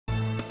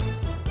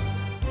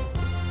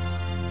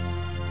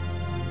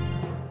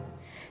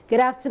Good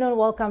afternoon.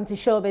 Welcome to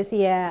Showbiz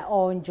here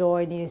on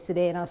Joy News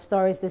today. In our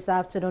stories this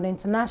afternoon,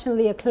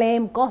 internationally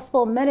acclaimed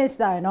gospel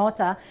minister and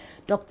author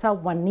Dr.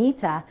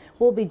 Juanita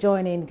will be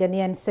joining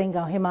Ghanaian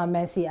singer Ohima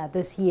Mercy at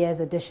this year's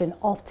edition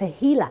of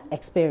Tehillah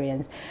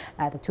Experience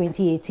at the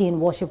 2018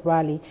 worship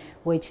rally,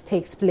 which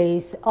takes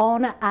place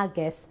on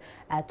August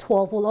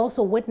 12. Will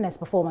also witness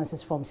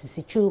performances from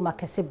Sisi Chu,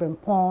 Makasi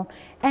Brimpong,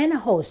 and a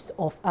host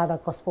of other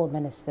gospel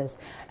ministers.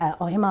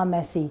 Ohima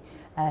Mercy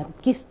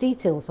gives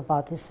details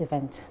about this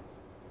event.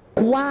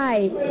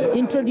 Why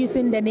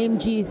introducing the name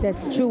Jesus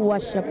through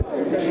worship?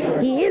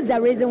 He is the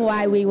reason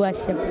why we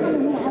worship.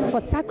 For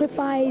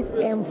sacrifice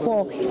and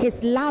for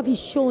his love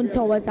he's shown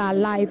towards our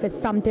life is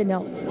something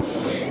else.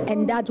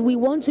 And that we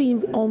want to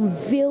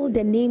unveil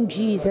the name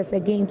Jesus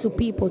again to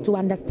people to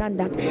understand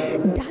that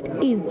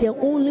that is the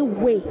only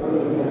way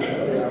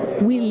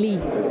we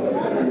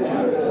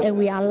live and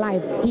we are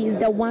alive. He is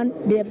the one,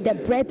 the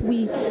breath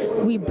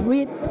we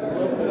breathe.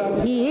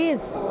 He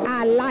is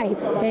our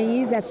life and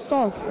he is a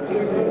source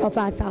of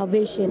our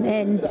salvation,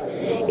 and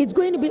it's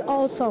going to be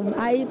awesome.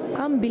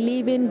 I'm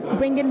believing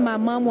bringing my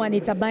mom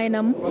Juanita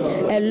Bynum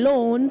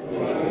alone,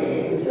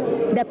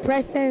 the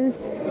presence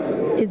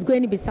is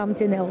going to be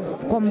something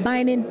else,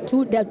 combining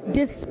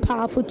these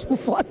powerful two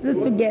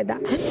forces together.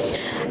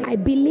 I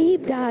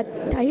believe that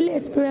Tehillah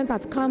Experience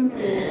have come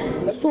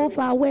so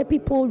far where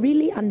people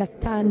really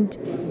understand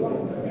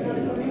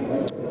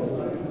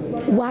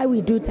why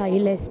we do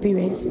Tehillah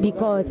Experience,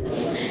 because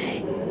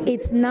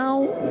it's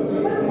now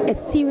a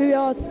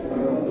serious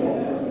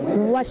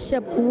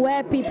worship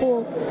where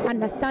people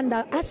understand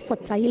that as for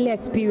Tehillah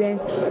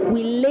Experience,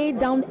 we lay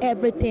down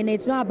everything.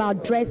 It's not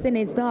about dressing,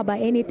 it's not about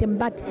anything,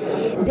 but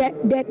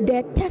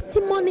the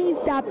testimonies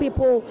that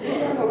people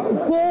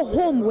go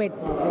home with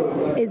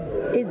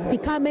is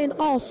becoming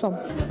awesome.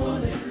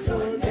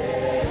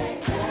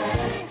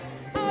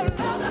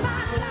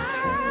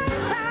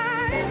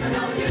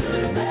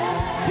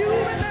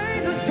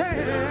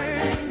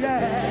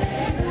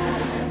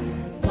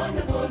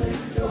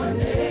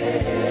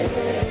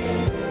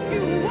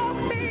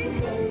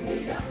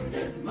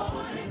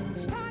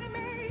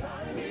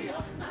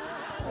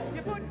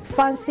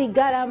 Fancy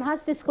Gadam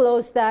has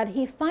disclosed that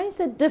he finds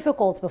it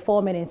difficult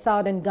performing in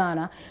southern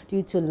Ghana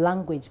due to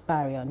language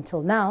barrier.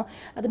 Until now,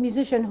 the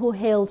musician who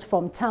hails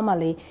from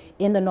Tamale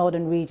in the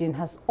northern region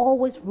has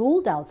always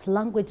ruled out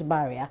language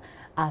barrier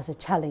as a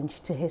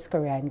challenge to his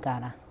career in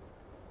Ghana.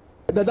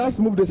 The dance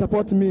move they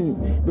support me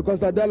because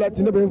the dialect,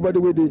 you know, everybody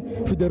where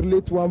they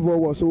relate to one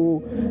voice,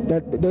 so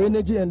that the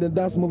energy and the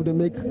dance move they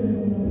make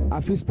I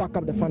feel spark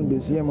up the fan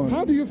base. Yeah, man.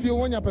 How do you feel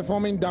when you're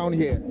performing down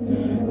here?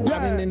 Yeah.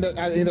 I mean,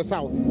 in the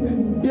south.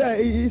 Yeah,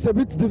 it's a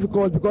bit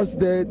difficult because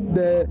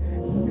the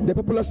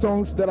popular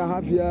songs that I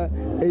have here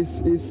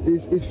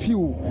is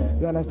few.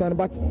 You understand?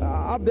 But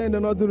up there in the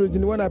northern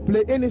region, when I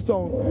play any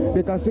song,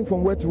 they can sing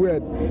from word to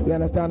word. You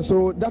understand?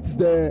 So that's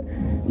the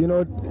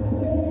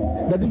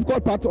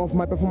difficult part of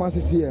my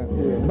performances here.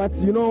 Yeah. But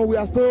you know, we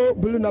are still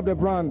building up the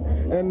brand,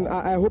 and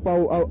I hope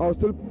I'll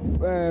still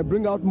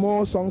bring out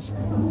more songs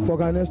for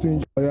Ghanaians to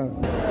enjoy. Yeah.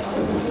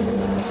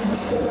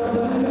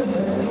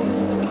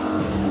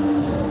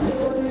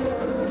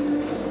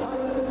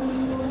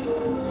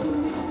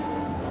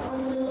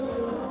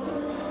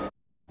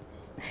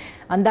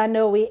 On that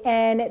note, we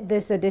end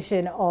this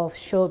edition of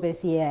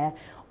Showbiz here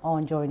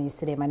on Joy News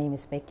today. My name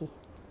is Becky.